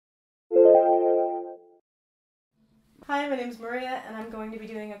Hi, my name is Maria, and I'm going to be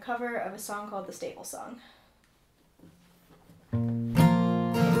doing a cover of a song called The Stable Song.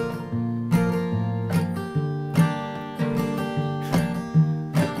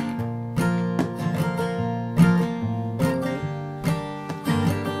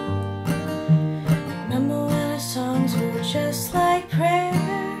 Remember when our songs were just like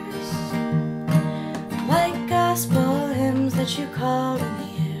prayers, like gospel hymns that you called in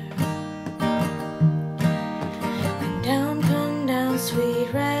the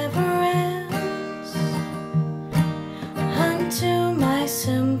sweet reverence unto my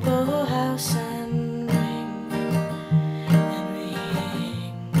simple house and ring and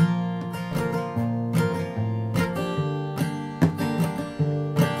ring.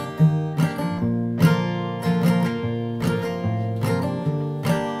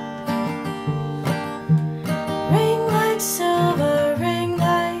 Ring like silver, ring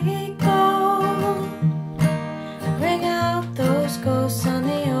like gold, ring out those ghosts on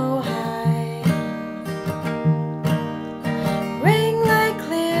the Ohio. Ring like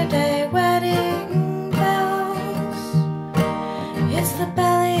clear day wedding bells. It's the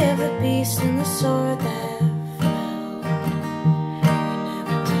belly of the beast and the sword that